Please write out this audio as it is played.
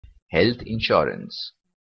Health insurance.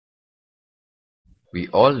 We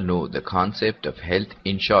all know the concept of health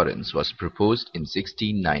insurance was proposed in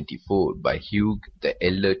 1694 by Hugh the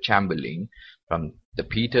Elder Chamberlain from the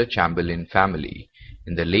Peter Chamberlain family.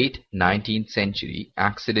 In the late 19th century,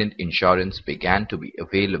 accident insurance began to be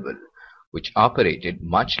available, which operated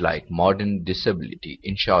much like modern disability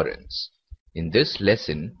insurance. In this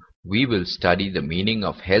lesson, we will study the meaning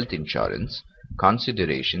of health insurance,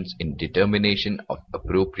 considerations in determination of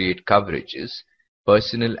appropriate coverages,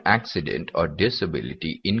 personal accident or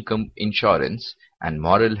disability income insurance, and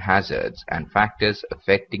moral hazards and factors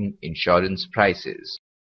affecting insurance prices.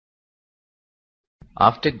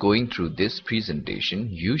 After going through this presentation,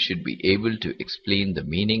 you should be able to explain the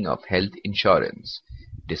meaning of health insurance,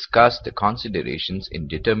 discuss the considerations in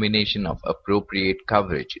determination of appropriate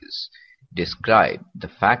coverages, describe the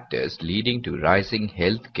factors leading to rising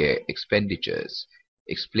healthcare expenditures,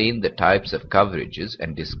 explain the types of coverages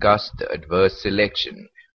and discuss the adverse selection,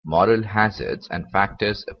 moral hazards and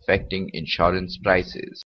factors affecting insurance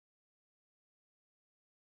prices.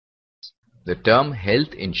 The term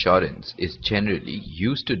health insurance is generally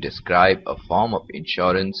used to describe a form of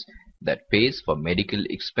insurance that pays for medical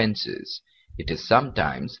expenses. It is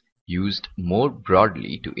sometimes used more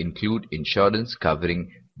broadly to include insurance covering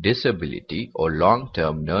disability or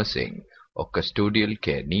long-term nursing or custodial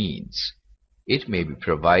care needs. It may be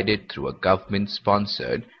provided through a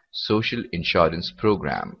government-sponsored social insurance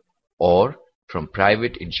program or from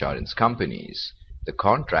private insurance companies. The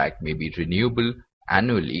contract may be renewable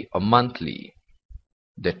annually or monthly.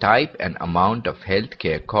 The type and amount of health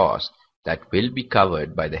care costs that will be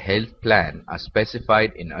covered by the health plan are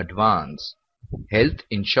specified in advance. Health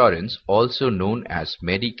insurance, also known as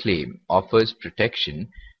Mediclaim, offers protection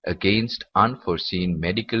against unforeseen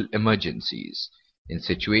medical emergencies. In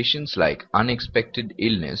situations like unexpected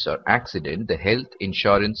illness or accident, the health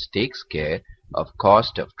insurance takes care of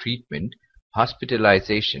cost of treatment,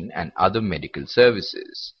 hospitalization, and other medical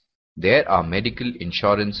services. There are medical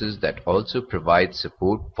insurances that also provide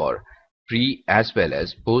support for pre as well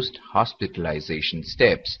as post-hospitalization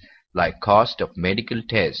steps like cost of medical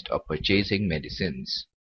tests or purchasing medicines.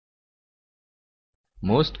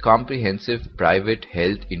 Most comprehensive private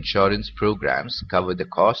health insurance programs cover the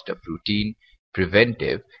cost of routine,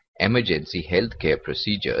 preventive, emergency healthcare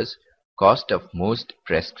procedures, cost of most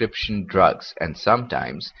prescription drugs, and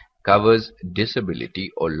sometimes covers disability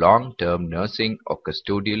or long-term nursing or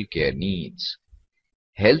custodial care needs.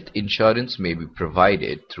 Health insurance may be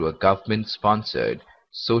provided through a government-sponsored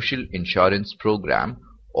social insurance program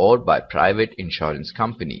or by private insurance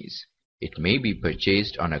companies. It may be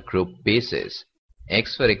purchased on a group basis,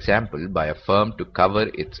 for example by a firm to cover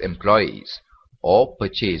its employees, or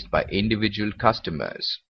purchased by individual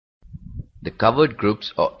customers. The covered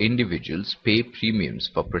groups or individuals pay premiums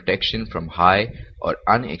for protection from high or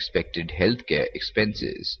unexpected healthcare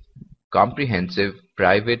expenses. Comprehensive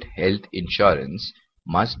private health insurance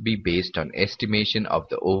must be based on estimation of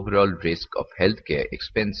the overall risk of healthcare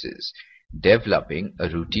expenses, developing a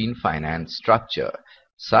routine finance structure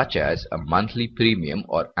such as a monthly premium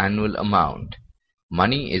or annual amount.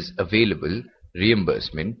 Money is available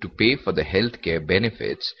reimbursement to pay for the healthcare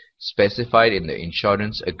benefits specified in the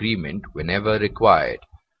insurance agreement whenever required.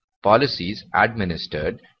 Policies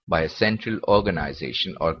administered by a central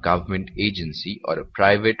organization or government agency or a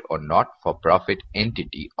private or not-for-profit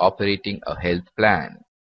entity operating a health plan.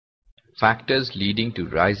 Factors leading to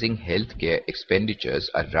rising healthcare expenditures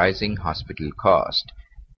are rising hospital cost,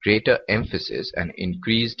 greater emphasis and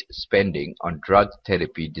increased spending on drug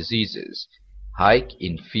therapy diseases, hike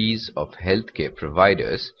in fees of healthcare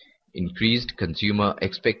providers, increased consumer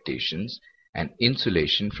expectations, and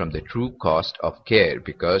insulation from the true cost of care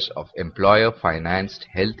because of employer-financed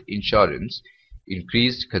health insurance,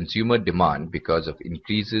 increased consumer demand because of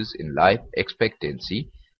increases in life expectancy,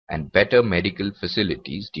 and better medical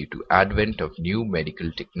facilities due to advent of new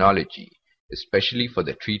medical technology, especially for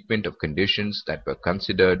the treatment of conditions that were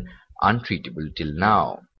considered untreatable till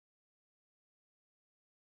now.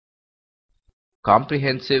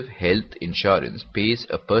 Comprehensive health insurance pays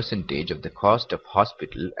a percentage of the cost of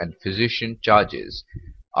hospital and physician charges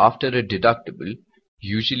after a deductible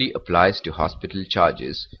usually applies to hospital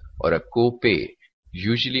charges, or a co-pay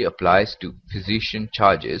usually applies to physician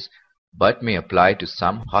charges but may apply to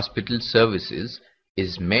some hospital services,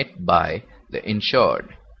 is met by the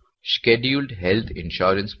insured. Scheduled health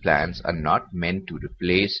insurance plans are not meant to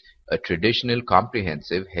replace a traditional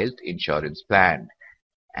comprehensive health insurance plan,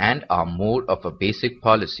 and are more of a basic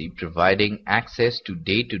policy providing access to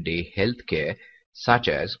day-to-day health care such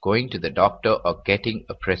as going to the doctor or getting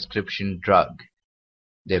a prescription drug.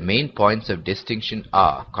 Their main points of distinction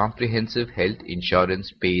are comprehensive health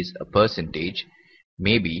insurance pays a percentage,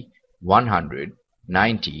 maybe 100,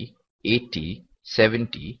 90, 80,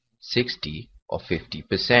 70, 60 or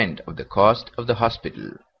 50% of the cost of the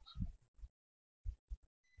hospital.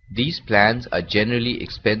 These plans are generally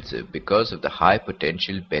expensive because of the high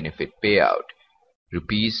potential benefit payout,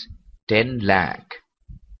 rupees 10 lakh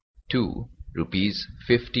to rupees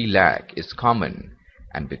 50 lakh is common,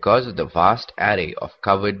 and because of the vast array of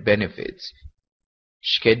covered benefits.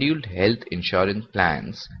 Scheduled health insurance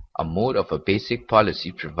plans are more of a basic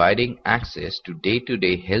policy providing access to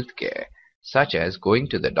day-to-day health care, such as going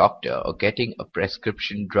to the doctor or getting a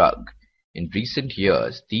prescription drug. In recent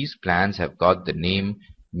years, these plans have got the name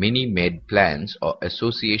mini-med plans or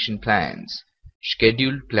association plans.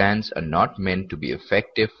 Scheduled plans are not meant to be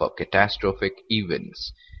effective for catastrophic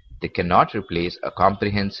events. They cannot replace a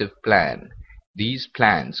comprehensive plan. These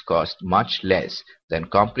plans cost much less than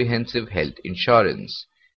comprehensive health insurance.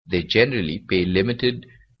 They generally pay limited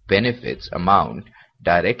benefits amount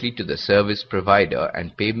directly to the service provider,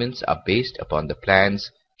 and payments are based upon the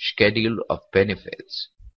plan's schedule of benefits.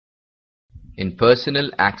 In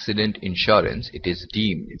personal accident insurance, it is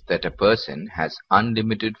deemed that a person has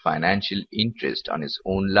unlimited financial interest on his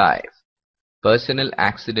own life. Personal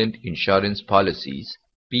accident insurance policies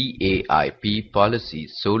PAIP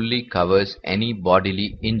policies solely covers any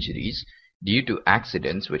bodily injuries due to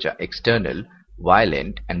accidents which are external,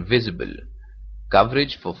 violent and visible.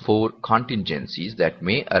 Coverage for 4 contingencies that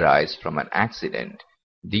may arise from an accident.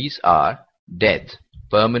 These are death,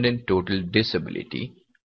 permanent total disability,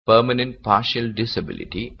 permanent partial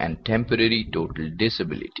disability and temporary total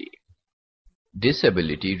disability.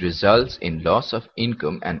 Disability results in loss of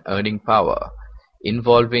income and earning power,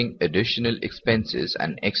 involving additional expenses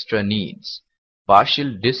and extra needs.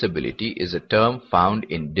 Partial disability is a term found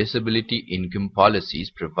in disability income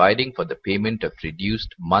policies providing for the payment of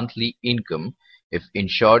reduced monthly income if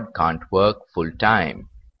insured can't work full-time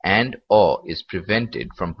and or is prevented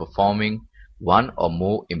from performing one or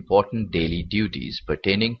more important daily duties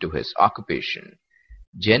pertaining to his occupation.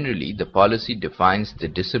 Generally, the policy defines the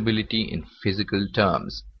disability in physical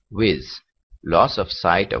terms, viz., loss of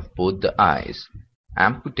sight of both the eyes,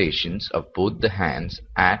 amputations of both the hands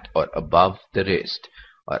at or above the wrist,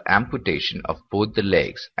 or amputation of both the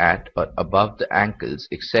legs at or above the ankles,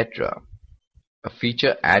 etc. A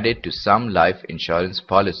feature added to some life insurance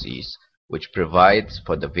policies which provides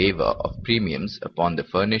for the waiver of premiums upon the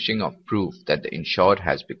furnishing of proof that the insured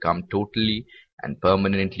has become totally and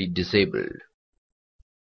permanently disabled.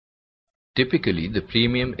 Typically, the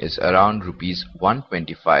premium is around rupees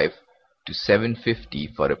 125 to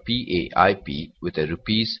 750 for a PAIP with a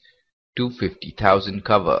rupees 250,000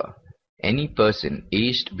 cover. Any person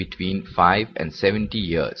aged between 5 and 70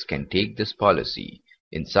 years can take this policy,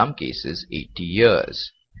 in some cases 80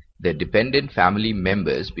 years. The dependent family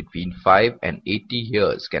members between 5 and 80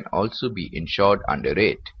 years can also be insured under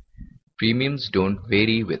it. Premiums don't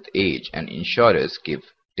vary with age, and insurers give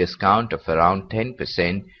discount of around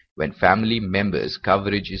 10% when family members'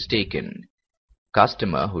 coverage is taken.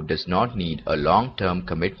 Customer who does not need a long-term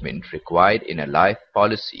commitment required in a life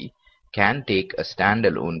policy can take a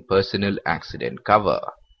standalone personal accident cover.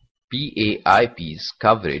 PAIP's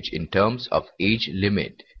coverage in terms of age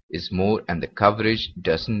limit is more, and the coverage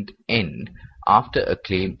doesn't end after a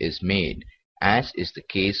claim is made, as is the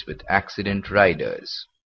case with accident riders.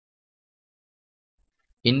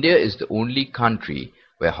 India is the only country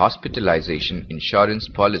where hospitalization insurance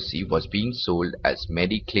policy was being sold as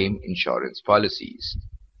Mediclaim insurance policies.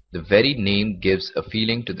 The very name gives a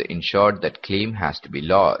feeling to the insured that claim has to be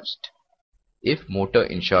lodged. If motor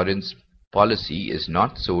insurance policy is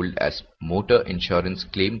not sold as motor insurance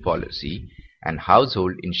claim policy, and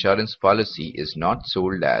household insurance policy is not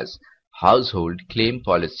sold as household claim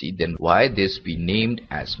policy, then why this be named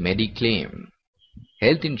as Mediclaim?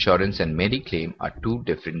 Health insurance and Mediclaim are two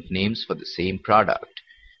different names for the same product.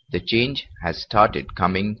 The change has started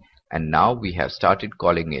coming, and now we have started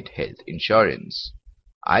calling it health insurance.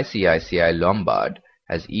 ICICI Lombard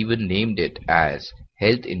has even named it as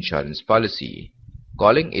health insurance policy.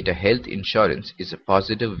 Calling it a health insurance is a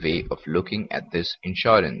positive way of looking at this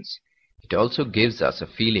insurance. It also gives us a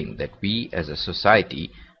feeling that we as a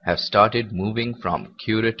society have started moving from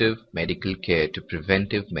curative medical care to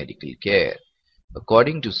preventive medical care.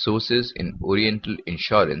 According to sources in Oriental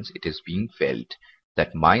insurance, it is being felt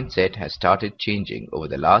that mindset has started changing over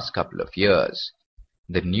the last couple of years.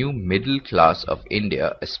 The new middle class of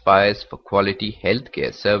India aspires for quality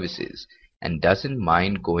healthcare services and doesn't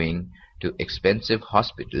mind going to expensive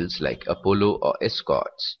hospitals like Apollo or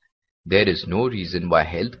Escorts. There is no reason why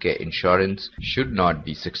healthcare insurance should not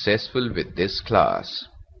be successful with this class.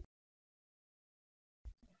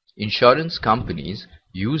 Insurance companies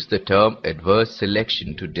use the term adverse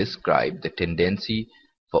selection to describe the tendency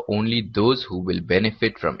for only those who will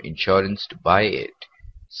benefit from insurance to buy it.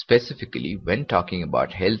 Specifically, when talking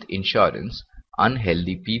about health insurance,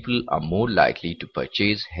 unhealthy people are more likely to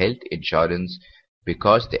purchase health insurance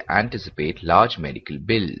because they anticipate large medical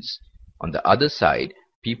bills. On the other side,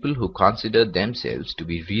 people who consider themselves to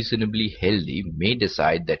be reasonably healthy may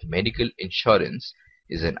decide that medical insurance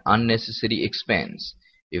is an unnecessary expense.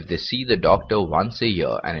 If they see the doctor once a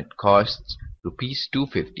year and it costs rupees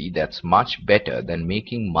 250, that's much better than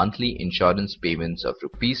making monthly insurance payments of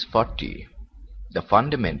rupees 40. The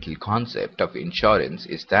fundamental concept of insurance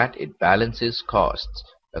is that it balances costs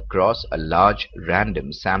across a large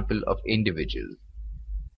random sample of individuals.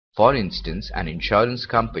 For instance, an insurance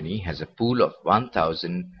company has a pool of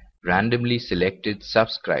 1,000 randomly selected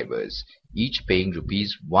subscribers, each paying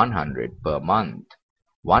rupees 100 per month.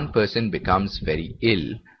 One person becomes very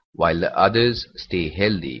ill, while the others stay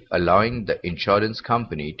healthy, allowing the insurance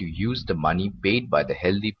company to use the money paid by the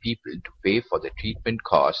healthy people to pay for the treatment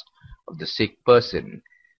cost of the sick person.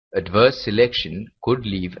 Adverse selection could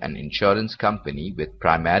leave an insurance company with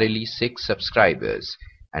primarily sick subscribers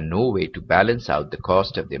and no way to balance out the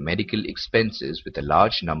cost of their medical expenses with a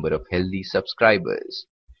large number of healthy subscribers.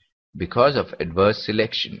 Because of adverse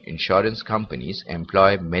selection, insurance companies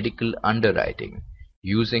employ medical underwriting,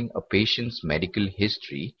 using a patient's medical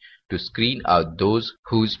history to screen out those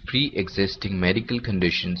whose pre-existing medical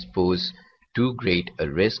conditions pose too great a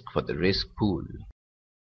risk for the risk pool.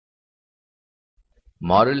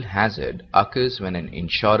 Moral hazard occurs when an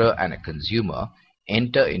insurer and a consumer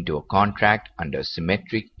enter into a contract under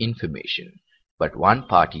symmetric information, but one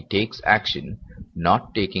party takes action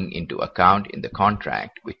not taking into account in the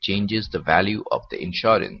contract which changes the value of the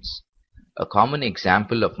insurance. A common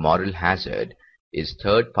example of moral hazard is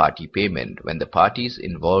third-party payment when the parties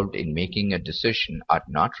involved in making a decision are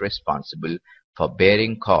not responsible for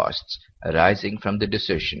bearing costs arising from the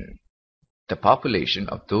decision. The population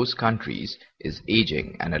of those countries is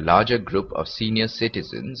aging and a larger group of senior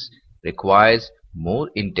citizens requires more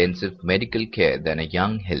intensive medical care than a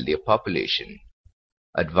young, healthier population.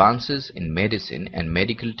 Advances in medicine and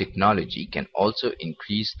medical technology can also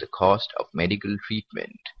increase the cost of medical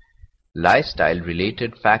treatment.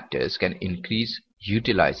 Lifestyle-related factors can increase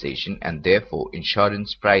utilization and therefore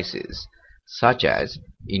insurance prices, such as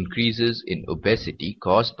increases in obesity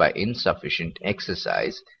caused by insufficient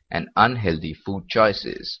exercise and unhealthy food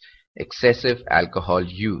choices, excessive alcohol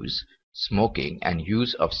use, smoking, and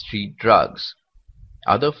use of street drugs.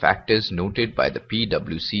 Other factors noted by the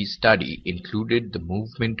PwC study included the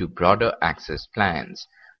movement to broader access plans,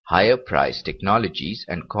 higher price technologies,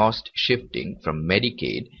 and cost shifting from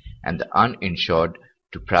Medicaid and the uninsured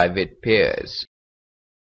to private payers.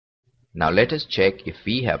 Now let us check if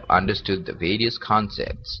we have understood the various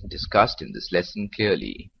concepts discussed in this lesson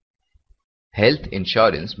clearly. Health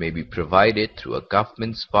insurance may be provided through a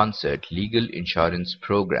government-sponsored legal insurance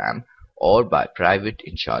program or by private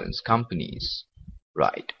insurance companies.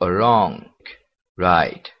 Right or wrong?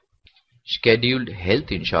 Right. Scheduled health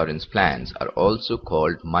insurance plans are also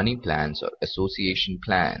called money plans or association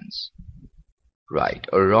plans. Right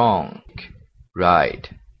or wrong? Right.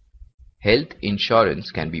 Health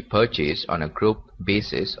insurance can be purchased on a group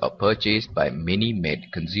basis or purchased by many med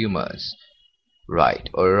consumers. Right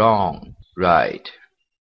or wrong? Right.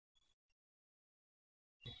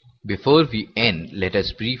 Before we end, let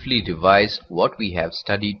us briefly revise what we have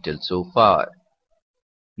studied till so far.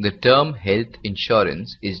 The term health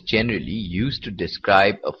insurance is generally used to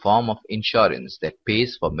describe a form of insurance that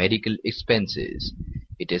pays for medical expenses.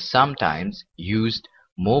 It is sometimes used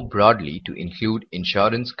more broadly to include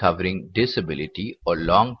insurance covering disability or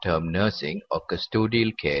long-term nursing or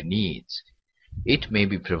custodial care needs. It may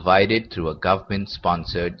be provided through a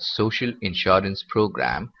government-sponsored social insurance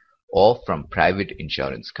program or from private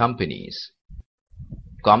insurance companies.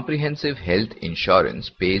 Comprehensive health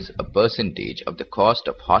insurance pays a percentage of the cost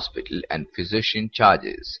of hospital and physician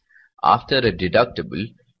charges after a deductible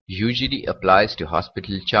usually applies to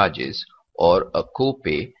hospital charges or a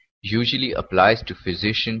copay usually applies to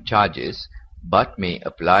physician charges but may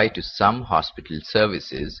apply to some hospital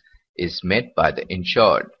services is met by the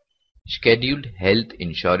insured. Scheduled health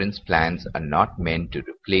insurance plans are not meant to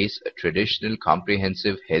replace a traditional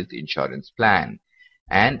comprehensive health insurance plan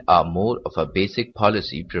and are more of a basic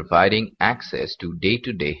policy providing access to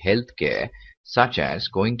day-to-day health care such as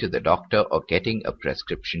going to the doctor or getting a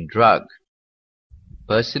prescription drug.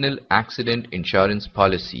 Personal accident insurance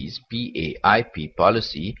policies (PAIP)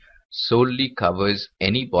 policy solely covers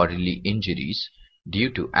any bodily injuries due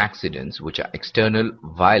to accidents which are external,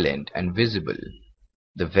 violent, and visible.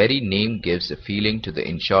 The very name gives a feeling to the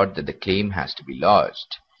insured that the claim has to be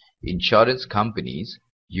lodged. Insurance companies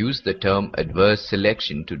use the term adverse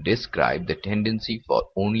selection to describe the tendency for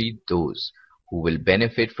only those who will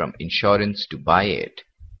benefit from insurance to buy it.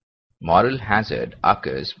 Moral hazard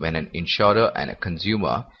occurs when an insurer and a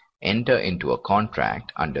consumer enter into a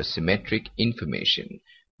contract under symmetric information,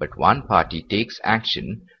 but one party takes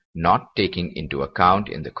action not taking into account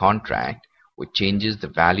in the contract, which changes the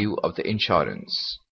value of the insurance.